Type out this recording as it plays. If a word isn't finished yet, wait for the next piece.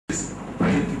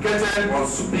insisted on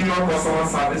superior customer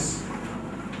service.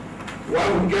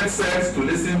 While we get set to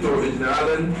listen to Engineer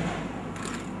Allen,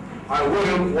 I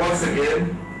will once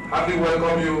again happily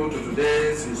welcome you to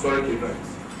today's historic event.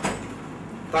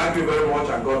 Thank you very much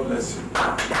and God bless you.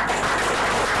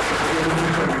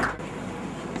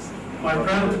 I'm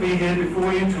proud to be here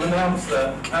before you to announce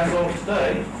that, as of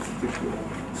today,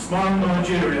 Smile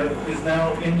Nigeria is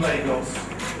now in Lagos.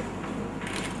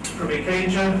 From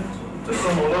Ikeja to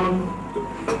Somolo,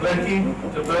 from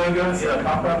Lekki to Berger,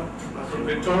 Apapa, from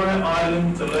Victoria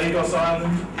Island to Lagos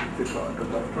Island,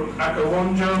 from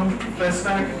Akawonjo,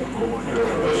 Festac, from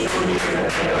Oshodi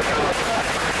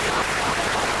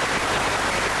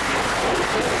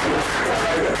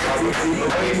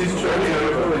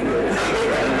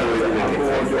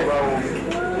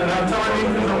and our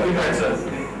timing could not be better.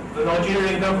 The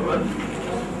Nigerian government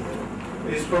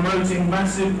is promoting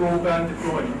massive broadband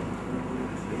deployment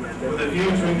with a view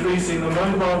to increasing the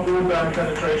mobile broadband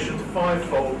penetration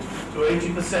fivefold to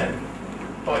 80%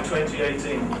 by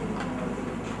 2018.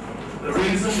 The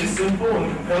reason is simple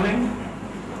and compelling.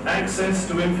 Access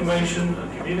to information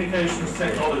and communications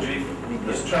technology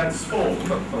has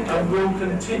transformed and will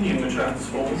continue to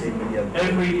transform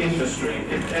every industry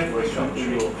in every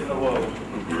country in the world.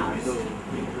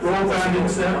 Broadband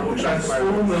internet will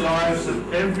transform the lives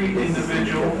of every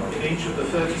individual in each of the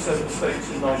 37 states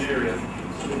in Nigeria.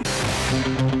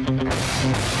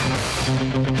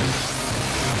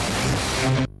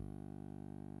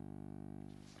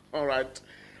 All right.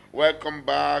 Welcome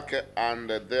back, and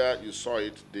there you saw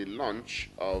it, the launch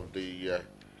of the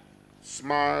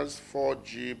Smiles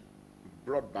 4G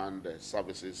broadband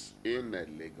services in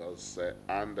Lagos,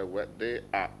 and they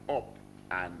are up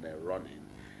and running,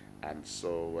 and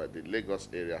so the Lagos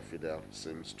area, Fidel,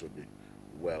 seems to be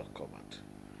well covered.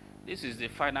 This is the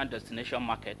final destination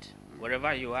market.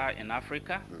 Wherever you are in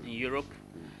Africa, in Europe,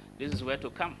 this is where to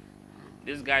come.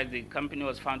 This guy, the company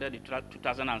was founded in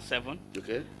 2007,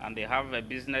 okay, and they have a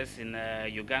business in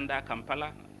Uganda,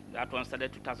 Kampala. That one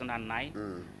started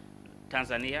 2009,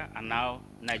 Tanzania, and now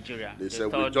Nigeria. They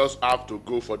said we just have to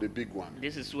go for the big one.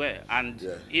 This is where, and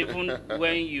even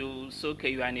when you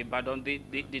you are in Ibadan,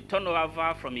 the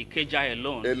turnover from Ikeja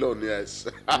alone, yes,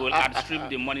 will outstrip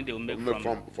the money they will make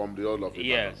from the whole of Ibadan.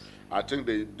 Yes, I think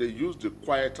they use the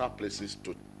quieter places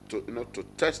to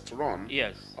test run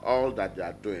all that they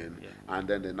are doing, and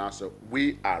then they now say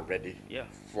we are ready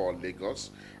for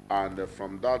Lagos. And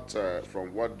from that,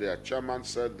 from what their chairman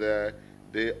said there,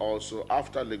 they also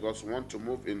after Lagos want to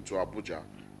move into Abuja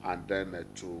and then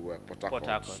to Port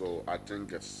Harcourt. So I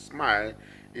think Smile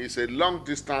is a long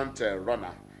distance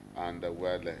runner, and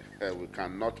we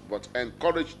cannot but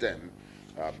encourage them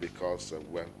because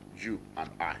well, you and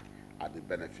I are the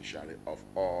beneficiary of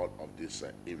all of this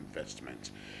investment.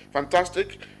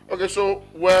 Fantastic. Okay, so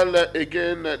well,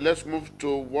 again, let's move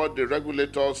to what the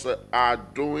regulators are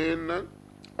doing.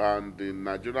 And the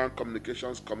Nigerian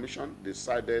Communications Commission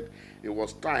decided it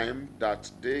was time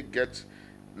that they get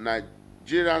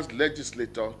Nigeria's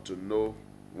legislator to know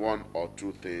one or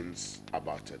two things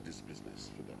about this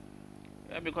business.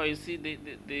 Yeah, because you see,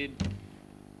 the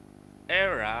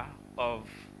era of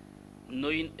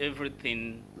knowing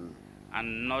everything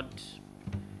and not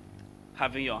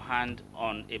having your hand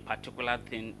on a particular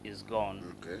thing is gone.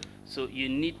 Okay. So you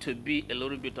need to be a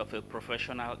little bit of a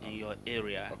professional in your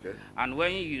area. Okay. And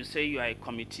when you say you are a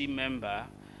committee member,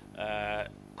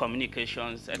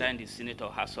 communications, either in the Senate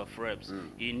or House of Reps,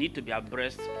 you need to be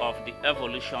abreast of the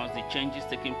evolutions, the changes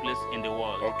taking place in the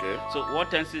world. Okay. So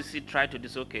what NCC tried to do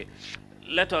is, okay,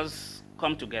 let us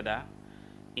come together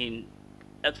in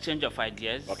exchange of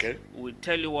ideas. Okay. We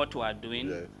tell you what we are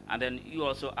doing, and then you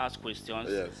also ask questions.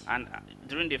 Yes. And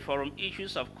during the forum,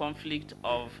 issues of conflict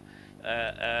of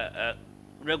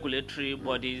regulatory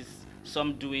bodies,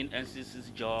 some doing NCC's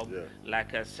job,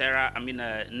 like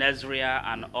Nesria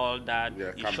and all that.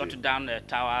 You shut down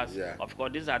towers. Of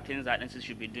course, these are things that NCC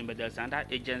should be doing, but there's another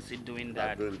agency doing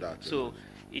that. So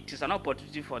it is an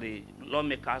opportunity for the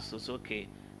lawmakers to say, okay,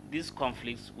 these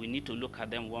conflicts, we need to look at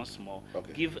them once more.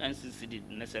 Okay. Give NCC the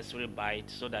necessary bite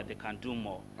so that they can do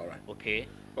more. All right. Okay.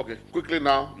 Okay. Quickly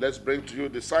now, let's bring to you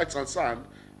the sights and sound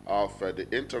of the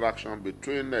interaction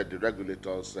between the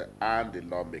regulators and the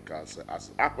lawmakers as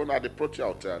it happened at the Protea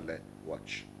Hotel.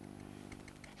 Watch.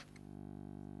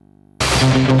 The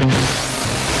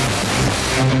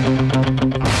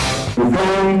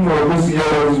theme for this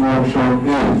year's workshop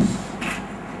is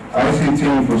ICT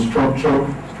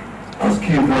infrastructure as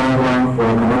key driver for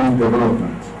economic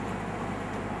development.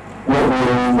 What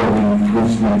role for the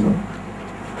legislator?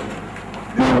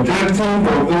 The objective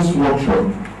of this workshop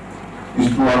is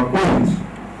to acquaint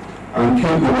and keep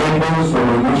the members of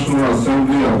the National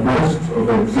Assembly abreast of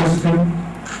existing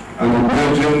and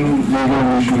emerging legal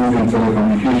issues in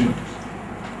telecommunications,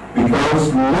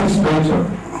 because legislature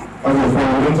has a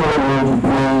fundamental role to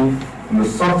play in the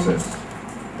success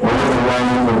or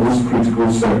otherwise of this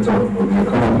critical sector of the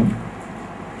economy.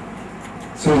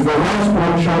 Since the last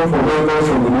workshop for members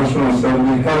of the National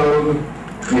Assembly held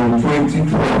in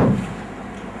 2012,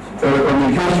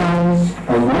 telecommunications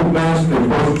has witnessed a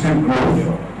positive growth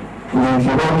with the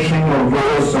introduction of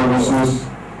various services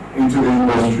into the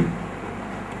industry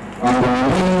and the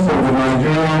release of the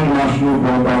Nigerian National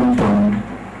Broadband Plan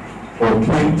for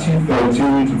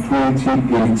 2013 to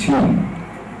 2018.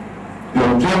 The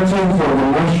objectives of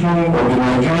the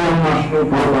Nigerian National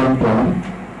Broadband Plan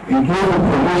include the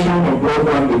promotion of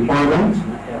broadband deployment,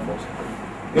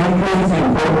 increase in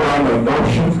broadband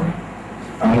adoption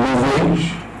and usage,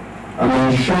 and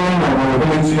ensuring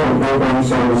availability of broadband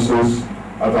services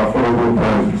at affordable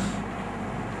prices.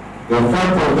 The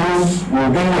effect of this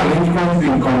will be an increase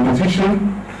in competition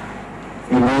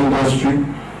in the industry,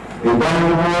 a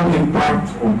valuable impact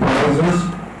on prices,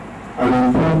 and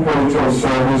improved quality of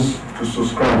service to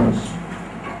subscribers.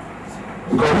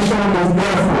 The Commission is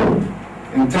therefore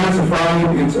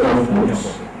intensifying its efforts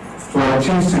to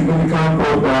achieve significant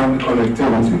broadband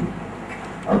connectivity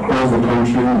across the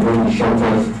country in the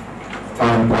shortest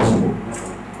time possible.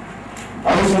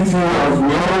 ICT, as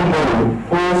we all know,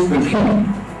 holds the key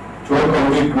to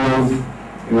economic growth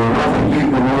in a rapidly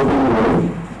developing world,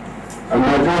 and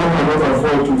Nigeria cannot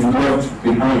afford to be left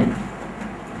behind.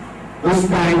 This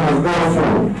thing has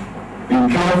therefore been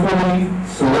carefully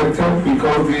selected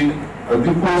because the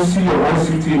adequacy of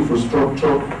ICT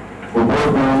infrastructure for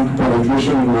broadband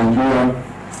penetration in Nigeria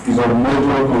is of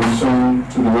major concern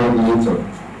to the regulator.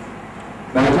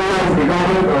 Nigeria is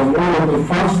regarded as one of the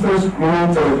fastest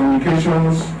growing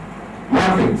telecommunications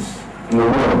markets in the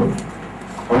world.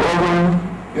 However,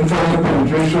 internet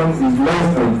penetration is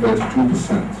less than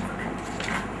 32%.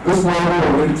 This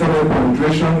level of internet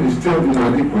penetration is still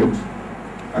inadequate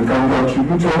and can be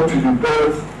attributed to the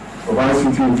birth of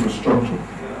ICT infrastructure.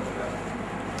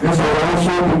 This has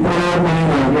also deterred many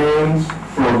Nigerians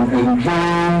from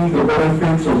enjoying the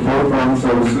benefits of broadband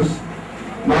services,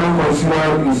 now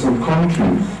considered in some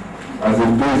countries as a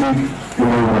basic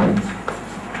human right.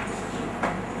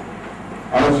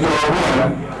 As you are aware,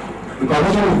 the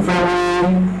Commission in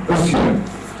February this year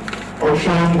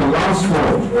auctioned the last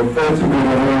lot of 30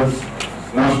 MHz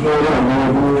nationally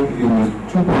available in the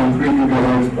 2.3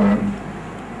 GHz band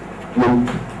with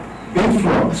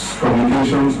Influx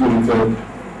Communications Limited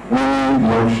winning the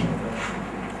auction.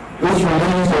 This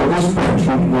release of this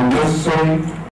spectrum was necessary